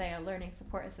LSA, a learning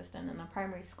support assistant in a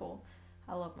primary school.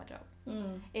 I love my job.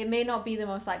 It may not be the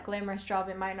most like glamorous job.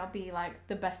 It might not be like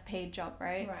the best paid job,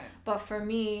 right? But for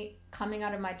me, coming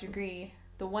out of my degree,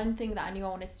 the one thing that I knew I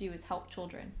wanted to do is help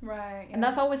children. Right. Yeah. And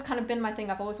that's always kind of been my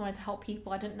thing. I've always wanted to help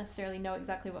people. I didn't necessarily know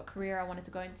exactly what career I wanted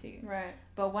to go into. Right.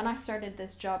 But when I started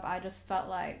this job, I just felt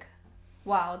like,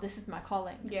 wow, this is my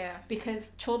calling. Yeah. Because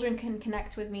children can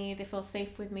connect with me. They feel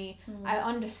safe with me. I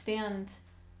understand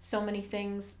so many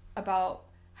things about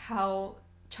how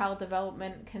child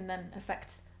development can then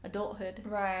affect adulthood.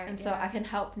 Right. And so I can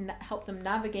help them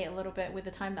navigate a little bit with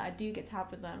the time that I do get to have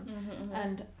with them.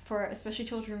 And for especially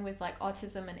children with like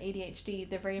autism and ADHD,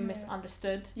 they're very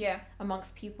misunderstood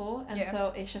amongst people. And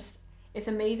so it's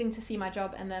amazing to see my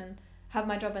job and then have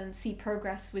my job and see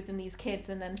progress within these kids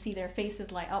and then see their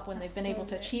faces light up when they've been able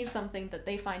to achieve something that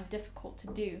they find difficult to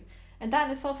do. And that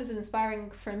in itself is inspiring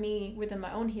for me within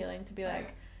my own healing to be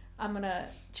like, do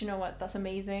you know what, that's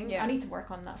amazing. I need to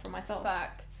work on that for myself.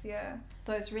 Facts, yeah.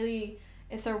 So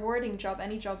it's a rewarding job.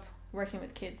 Any job working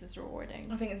with kids is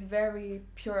rewarding. I think it's very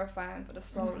purifying for the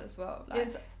soul as well. Like,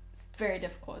 it's very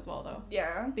difficult as well though.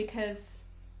 Yeah. Because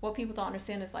what people don't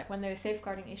understand is like when there's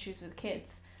safeguarding issues with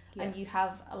kids and you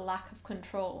have a lack of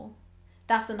control,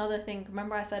 that's another thing.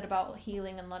 Remember I said about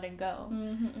healing and letting go?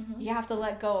 You have to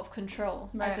let go of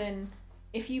control. As in,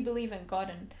 if you believe in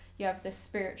God and you have this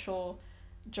spiritual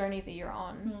journey that you're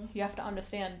on, you have to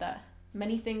understand that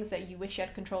many things that you wish you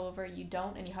had control over, you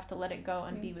don't, and you have to let it go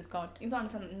and be with God. You have to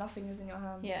understand that nothing is in your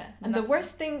hands. Yeah. And the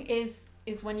worst thing is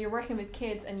when you're working with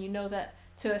kids and you know that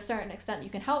to a certain extent you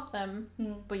can help them,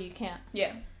 but you can't.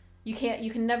 Yeah. You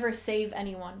can never save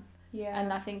anyone. Yeah.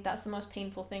 And I think that's the most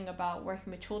painful thing about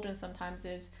working with children sometimes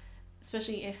is,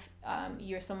 especially if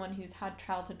you're someone who's had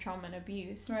childhood trauma and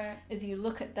abuse, is you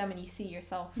look at them and you see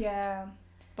yourself. Yeah.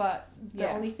 But the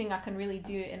only thing I can really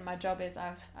do in my job is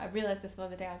I realized this the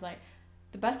other day. I was like,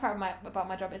 the best part about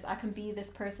my job is I can be this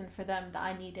person for them that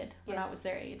I needed when I was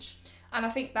their age. And I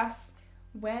think that's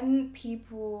when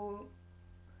people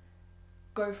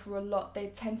go through a lot, they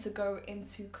tend to go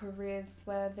into careers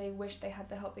where they wish they had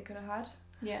the help they could have had.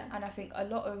 Yeah. And I think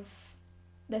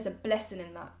there's a blessing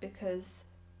in that because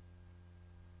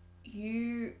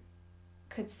you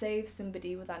could save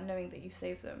somebody without knowing that you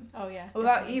saved them. Oh yeah.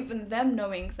 Without definitely. even them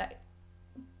knowing that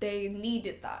they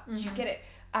needed that. Do you get it?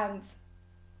 And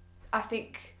I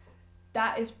think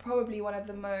that is probably one of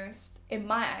the most, in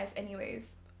my eyes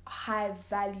anyways, high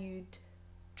valued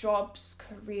jobs,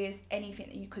 careers, anything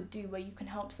that you could do where you can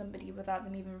help somebody without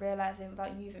them even realizing,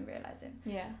 without you even realizing.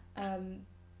 Yeah.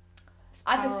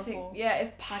 I just think,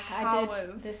 it's powerful. Like I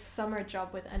did this summer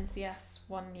job with NCS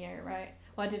 1 year, right?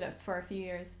 Well, I did it for a few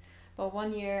years, but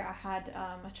 1 year I had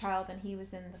a child, and he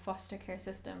was in the foster care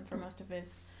system for most of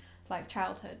his like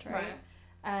childhood, right?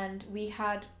 And we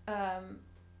had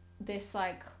this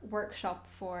like workshop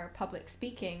for public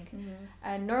speaking,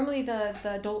 and normally the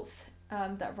adults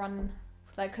that run,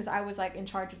 like, because I was like in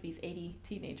charge of these 80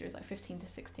 teenagers, like 15 to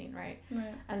 16, right?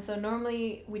 And so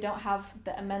normally we don't have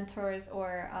the mentors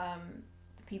or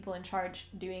the people in charge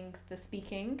doing the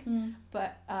speaking,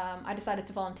 but I decided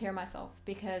to volunteer myself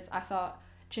because I thought,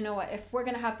 do you know what, if we're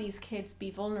gonna have these kids be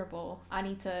vulnerable, I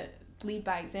need to lead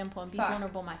by example and be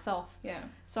vulnerable myself.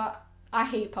 So I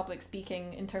hate public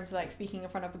speaking in terms of like speaking in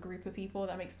front of a group of people.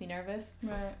 That makes me nervous.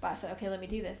 But I said, okay, let me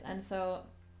do this. And so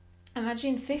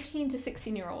imagine 15 to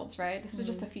 16-year-olds, right? This was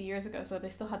just a few years ago, so they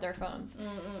still had their phones.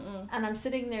 And I'm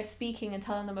sitting there speaking and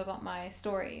telling them about my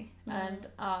story, and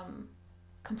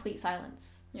complete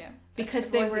silence. Because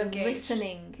they were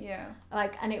listening.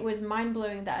 Like, and it was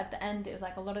mind-blowing that at the end, it was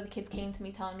like a lot of the kids came to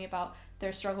me telling me about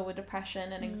their struggle with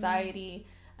depression and anxiety.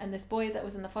 And this boy that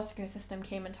was in the foster care system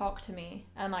came and talked to me,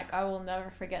 and like I will never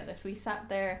forget this. We sat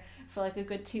there for like a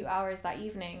good 2 hours that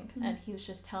evening, and he was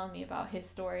just telling me about his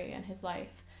story and his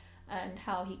life and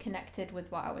how he connected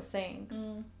with what I was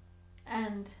saying.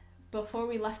 And before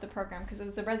we left the program, because it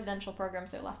was a residential program,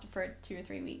 so it lasted for 2 or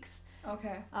 3 weeks.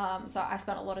 So I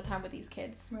spent a lot of time with these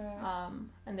kids,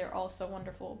 and they're all so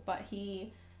wonderful. But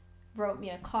he wrote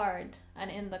me a card, and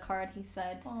in the card he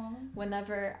said,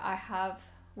 whenever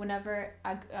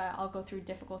I'll go through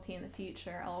difficulty in the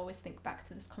future, I'll always think back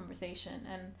to this conversation,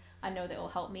 and I know that it will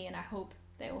help me, and I hope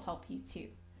that it will help you too.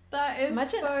 That is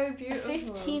so beautiful. A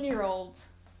 15-year-old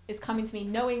is coming to me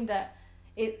knowing that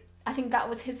I think that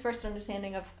was his first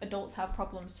understanding of adults have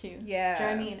problems too. Do you know what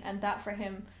I mean? And that for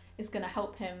him is going to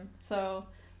help him. So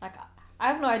like I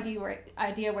have no idea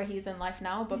where he's in life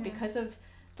now, but because of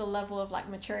the level of like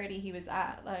maturity he was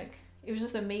at, like it was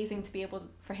just amazing to be able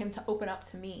for him to open up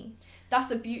to me. That's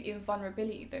the beauty of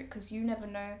vulnerability though, because you never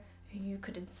know who you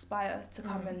could inspire to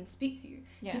come and speak to you.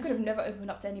 He could have never opened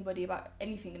up to anybody about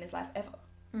anything in his life ever.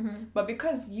 But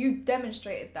because you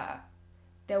demonstrated that,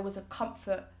 there was a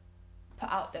comfort put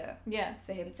out there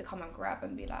for him to come and grab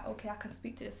and be like, okay, I can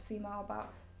speak to this female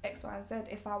about X, Y, and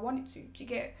Z if I wanted to. Do you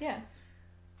get it?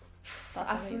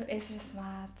 I feel it's just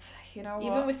mad. You know what?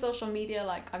 Even with social media,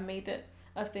 like I made it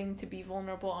a thing to be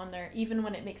vulnerable on there, even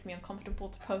when it makes me uncomfortable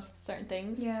to post certain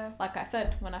things. Like I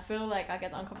said, when I feel like I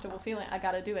get the uncomfortable feeling, I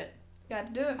gotta do it. You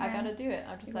gotta do it, man. I gotta do it.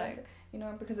 I'm just like, you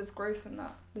know, because it's growth in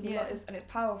that. There's a lot, and it's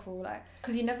powerful, like,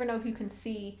 because you never know who can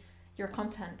see your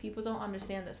content. People don't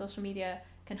understand that social media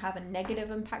can have a negative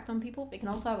impact on people, but it can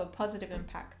also have a positive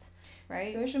impact,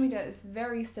 right? Social media is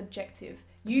very subjective.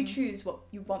 You choose what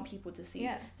you want people to see.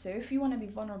 So if you want to be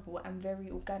vulnerable and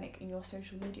very organic in your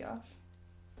social media,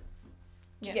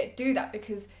 do that,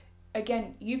 because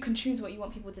again, you can choose what you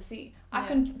want people to see. I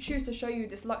can choose to show you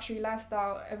this luxury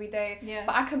lifestyle every day,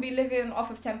 but I can be living off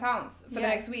of £10 for the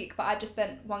next week, but I just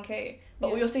spent 1k, but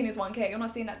all you're seeing is 1k, you're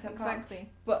not seeing that £10. Exactly.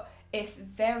 But it's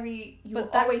very, you will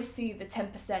always see the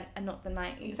 10% and not the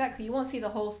 90. Exactly, you won't see the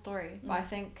whole story. But I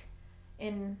think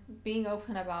in being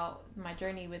open about my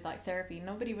journey with like therapy,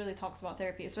 nobody really talks about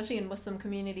therapy, especially in Muslim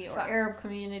community or Arab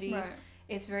community.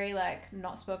 It's very like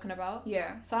not spoken about.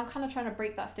 So I'm kind of trying to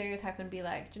break that stereotype and be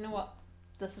like, do you know what,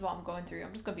 this is what I'm going through,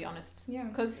 I'm just gonna be honest.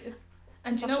 Because it's,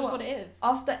 and do you know what it is,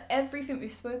 after everything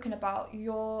we've spoken about,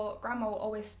 your grandma will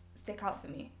always stick out for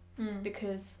me,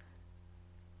 because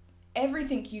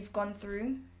everything you've gone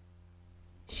through,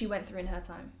 she went through in her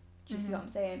time. Do you see what I'm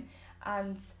saying?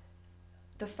 And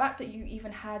the fact that you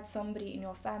even had somebody in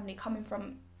your family coming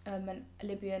from an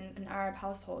Libyan, an Arab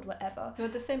household, whatever, who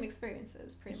had the same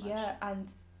experiences pretty much. And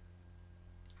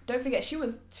don't forget, she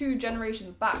was 2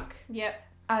 generations back.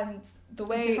 And the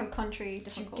way, different country,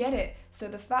 different culture. Get it? So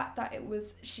the fact that it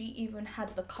was, she even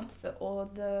had the comfort or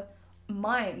the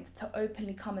mind to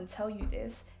openly come and tell you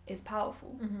this is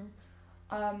powerful.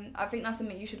 I think that's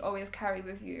something you should always carry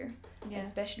with you,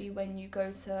 especially when you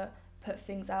go to put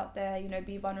things out there, you know,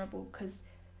 be vulnerable, because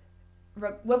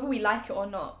whether we like it or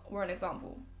not, we're an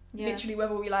example. Literally,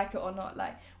 whether we like it or not,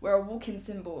 like, we're a walking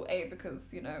symbol, A,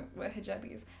 because, you know, we're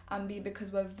hijabis, and B,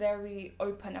 because we're very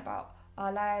open about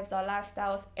our lives, our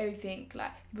lifestyles, everything.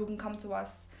 Like, people can come to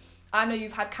us. I know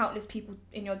you've had countless people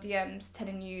in your DMs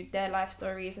telling you their life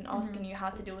stories and asking you how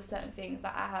to deal with certain things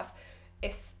that I have.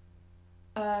 It's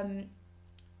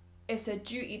a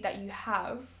duty that you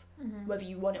have, whether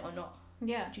you want it or not.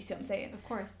 Yeah. Do you see what I'm saying? Of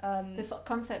course. This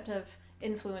concept of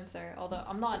influencer, although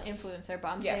I'm not an influencer, but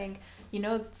I'm saying,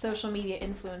 social media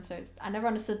influencers. I never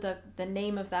understood the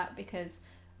name of that, because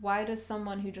why does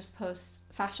someone who just posts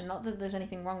fashion, not that there's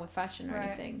anything wrong with fashion or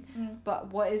anything,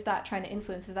 but what is that trying to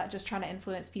influence? Is that just trying to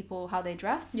influence people how they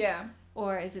dress? Yeah.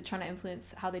 Or is it trying to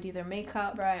influence how they do their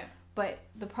makeup? Right. But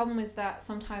the problem is that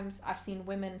sometimes I've seen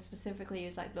women specifically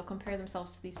is like they'll compare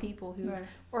themselves to these people who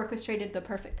orchestrated the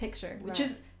perfect picture, which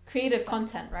is creative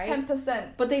content, right?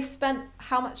 10%. But they've spent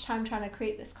how much time trying to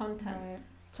create this content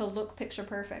to look picture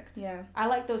perfect. Yeah. I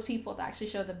like those people that actually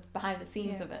show the behind the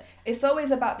scenes of it. It's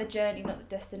always about the journey, not the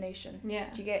destination. Yeah.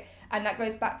 Do you get? And that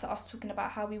goes back to us talking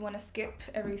about how we want to skip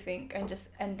everything and just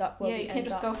end up where we end up. Yeah, you can't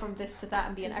just go from this to that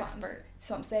and be an expert. That's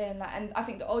what I'm saying. Like, and I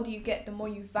think the older you get, the more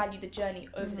you value the journey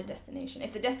over the destination.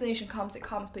 If the destination comes, it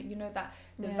comes, but you know that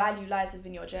the value lies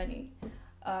within your journey.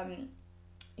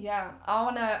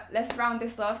 Let's round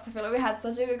this off, because I feel like we had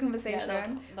such a good conversation.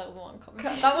 Yeah, that was a long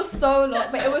conversation. That was so long,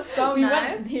 but it was so we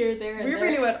nice. Went here, there, and we there.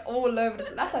 really went all over.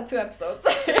 That's like 2 episodes.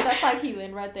 That's like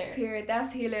healing right there. Period.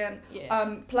 That's healing.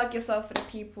 Yeah. Plug yourself for the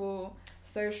people,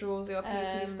 socials, your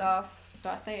PT stuff. Do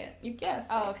I say it? You guess.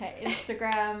 Oh, okay.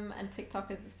 Instagram and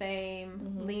TikTok is the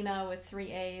same. LENA with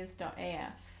 3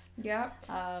 A's.af. Yeah.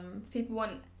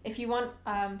 If you want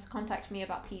to contact me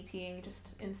about PTing,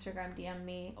 just Instagram DM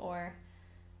me, or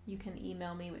you can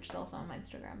email me, which is also on my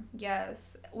Instagram.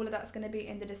 Yes, all of that's going to be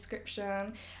in the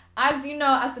description. As you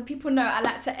know, as the people know, I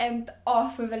like to end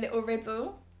off with a little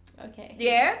riddle. Okay.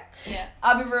 Yeah? Yeah.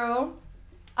 I'll be real.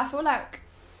 I feel like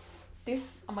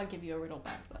this... I'm going to give you a riddle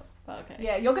back, though. But okay.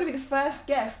 Yeah, you're going to be the first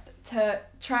guest to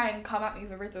try and come at me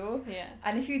with a riddle. Yeah.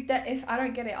 And if I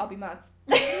don't get it, I'll be mad.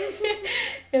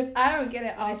 If I don't get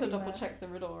it, I'll be mad. I need to double check the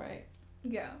riddle, right?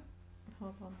 Yeah.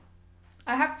 Hold on.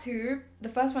 I have 2. The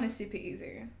first one is super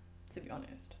easy, to be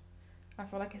honest. I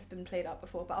feel like it's been played out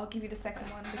before, but I'll give you the second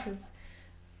one because...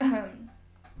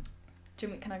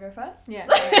 Jimmy, can I go first? Yeah.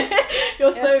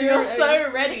 You're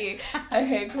so ready.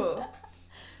 Okay, cool.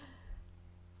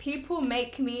 People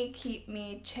make me, keep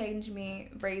me, change me,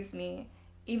 raise me,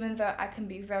 even though I can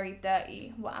be very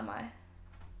dirty. What am I?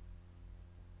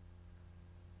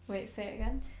 Wait, say it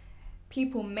again.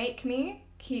 People make me,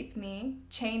 keep me,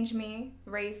 change me,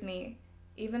 raise me,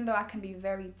 even though I can be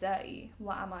very dirty.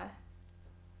 What am I?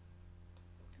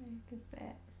 What is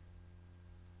that?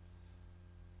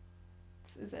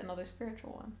 Is it another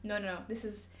spiritual one? No. This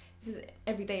is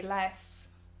everyday life.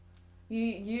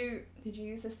 You did you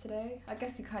use this today? I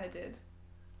guess you kind of did.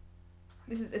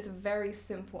 It's a very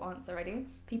simple answer. Ready?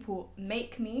 People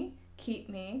make me, keep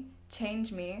me,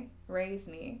 change me, raise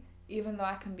me, even though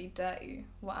I can be dirty.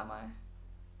 What am I?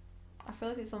 I feel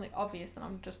like it's something obvious and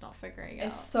I'm just not figuring it out.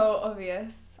 It's so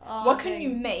obvious. Oh, what can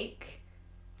you make?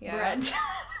 Yeah. Bread.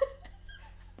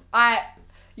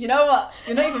 You know what?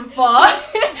 You're not even far.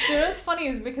 You know what's funny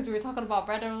is because we were talking about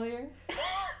bread earlier.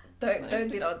 Don't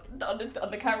do that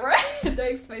on the camera. Don't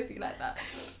expose you like that.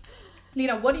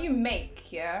 Lena, what do you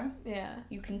make? Yeah.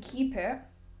 You can keep it.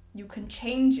 You can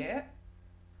change it.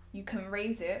 You can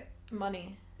raise it.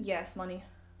 Money. Yes, money.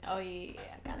 Oh yeah,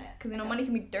 I got it. Because money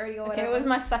can be dirty or whatever. Okay, it was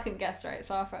my second guess, right?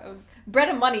 So I thought bread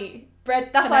and money. Bread.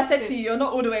 That's why I said to you, you're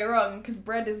not all the way wrong. Because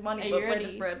bread is money, but bread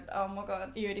is bread. Oh my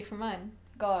god. Are you ready for mine?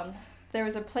 Go on. There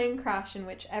was a plane crash in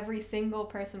which every single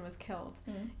person was killed.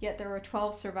 Yet there were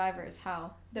 12 survivors.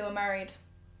 How? They were married.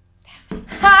 Damn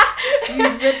it. You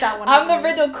read that one. I'm the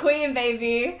riddle queen,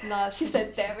 baby. No, she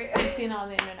said damn it. I've seen it on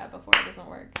the internet before. It doesn't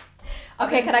work.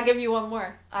 Okay, can I give you one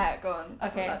more? Alright, go on.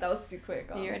 Okay. That was too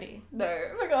quick. Are you ready? No.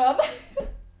 Oh my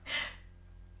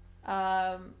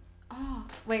god.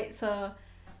 Wait, so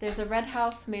there's a red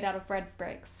house made out of red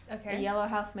bricks. Okay. A yellow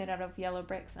house made out of yellow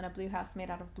bricks, and a blue house made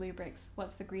out of blue bricks.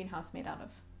 What's the green house made out of?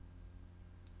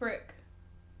 Brick.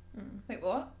 Wait,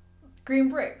 what? Green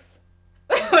bricks?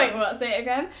 Wait, what? Say it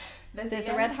again. There's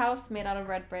a red house made out of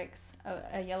red bricks,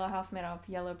 a yellow house made out of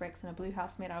yellow bricks, and a blue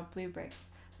house made out of blue bricks.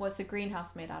 What's the green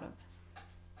house made out of?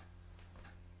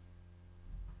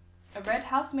 A red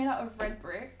house made out of red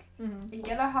brick. A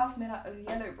yellow house made out of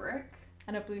yellow brick.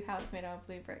 And a blue house made out of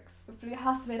blue bricks. A blue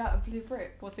house made out of blue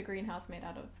brick. What's a green house made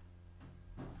out of?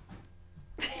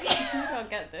 You don't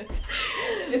get this.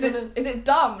 Is it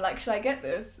dumb? Like, should I get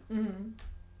this?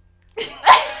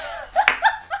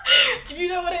 Do you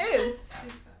know what it is?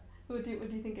 What do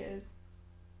you think it is?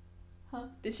 Huh?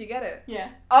 Did she get it? Yeah.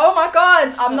 Oh my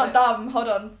god! I'm not dumb. Hold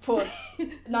on. Pause.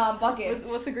 Nah, I'm bugging.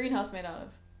 What's the greenhouse made out of?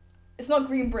 It's not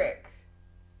green brick.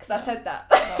 Because I said that.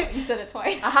 No, you said it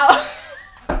twice.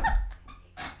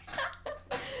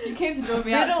 You came to draw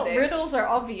me out today. Riddles are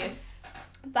obvious.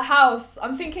 The house.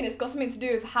 I'm thinking it's got something to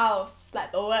do with house.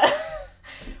 Like the word.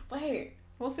 Wait.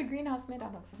 What's a greenhouse made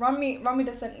out of? Run me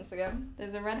the sentence again.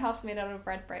 There's a red house made out of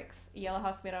red bricks, a yellow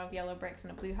house made out of yellow bricks,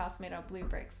 and a blue house made out of blue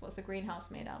bricks. What's a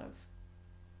greenhouse made out of?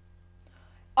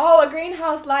 Oh, a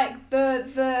greenhouse like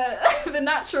the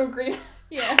natural green.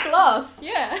 Yeah. Glass.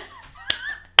 Yeah.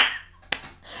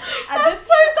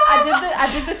 I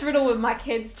did this riddle with my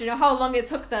kids. Do you know how long it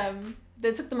took them?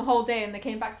 It took them a whole day and they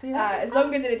came back to me. As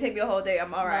long as it didn't take me a whole day,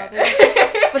 I'm alright. No,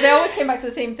 but they always came back to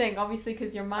the same thing, obviously,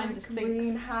 because your mind just thinks.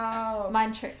 Greenhouse.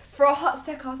 Mind tricks. For a hot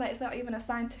sec, I was like, it's not even a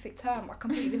scientific term. I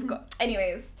completely forgot.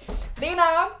 Anyways,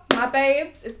 Lena, my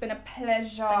babes, it's been a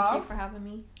pleasure. Thank you for having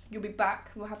me. You'll be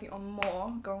back. We'll have you on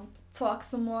more. Go to talk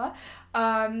some more.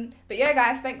 But yeah,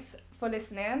 guys, thanks for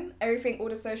listening. Everything, all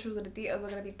the socials, all the details are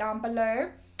going to be down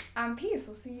below. And peace.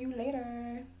 We'll see you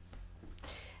later.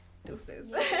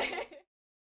 Deuces.